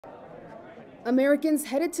Americans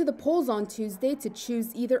headed to the polls on Tuesday to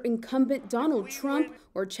choose either incumbent Donald Trump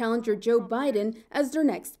or challenger Joe Biden as their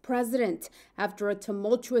next president, after a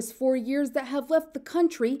tumultuous 4 years that have left the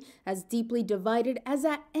country as deeply divided as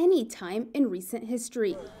at any time in recent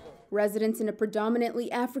history. Residents in a predominantly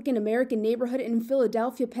African-American neighborhood in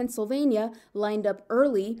Philadelphia, Pennsylvania, lined up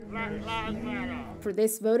early. For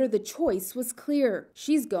this voter, the choice was clear.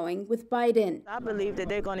 She's going with Biden. I believe that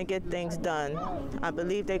they're going to get things done. I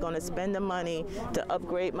believe they're going to spend the money to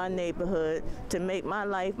upgrade my neighborhood, to make my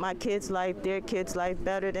life, my kids' life, their kids' life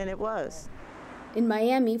better than it was. In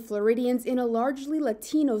Miami, Floridians in a largely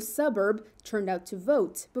Latino suburb turned out to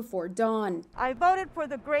vote before dawn. I voted for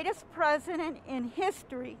the greatest president in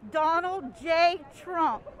history, Donald J.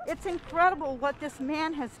 Trump. It's incredible what this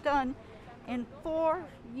man has done in 4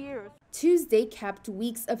 years. Tuesday capped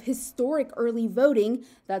weeks of historic early voting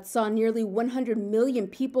that saw nearly 100 million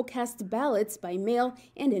people cast ballots by mail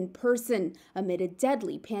and in person amid a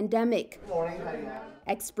deadly pandemic.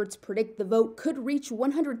 Experts predict the vote could reach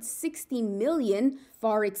 160 million,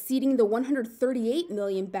 far exceeding the 138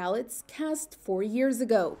 million ballots cast 4 years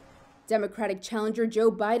ago. Democratic challenger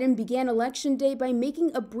Joe Biden began Election Day by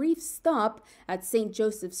making a brief stop at St.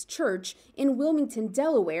 Joseph's Church in Wilmington,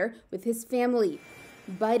 Delaware, with his family.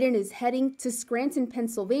 Biden is heading to Scranton,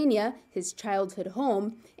 Pennsylvania, his childhood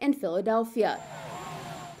home, and Philadelphia.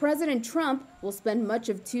 President Trump will spend much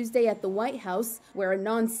of Tuesday at the White House, where a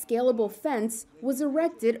non-scalable fence was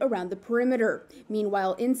erected around the perimeter.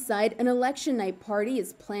 Meanwhile, inside, an election night party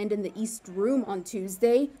is planned in the East Room on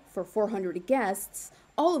Tuesday for 400 guests,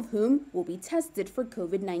 all of whom will be tested for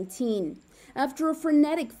COVID-19. After a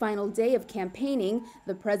frenetic final day of campaigning,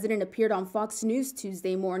 the president appeared on Fox News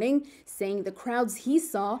Tuesday morning, saying the crowds he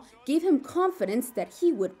saw gave him confidence that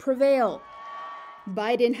he would prevail.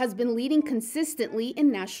 Biden has been leading consistently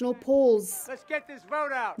in national polls. Let's get this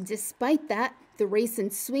vote out. Despite that, the race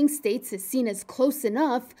in swing states is seen as close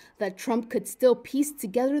enough that Trump could still piece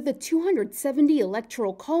together the 270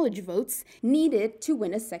 electoral college votes needed to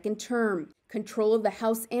win a second term. Control of the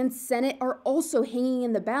House and Senate are also hanging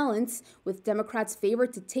in the balance, with Democrats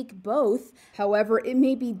favored to take both. However, it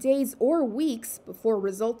may be days or weeks before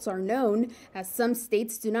results are known, as some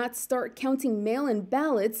states do not start counting mail-in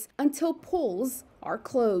ballots until polls are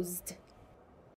closed.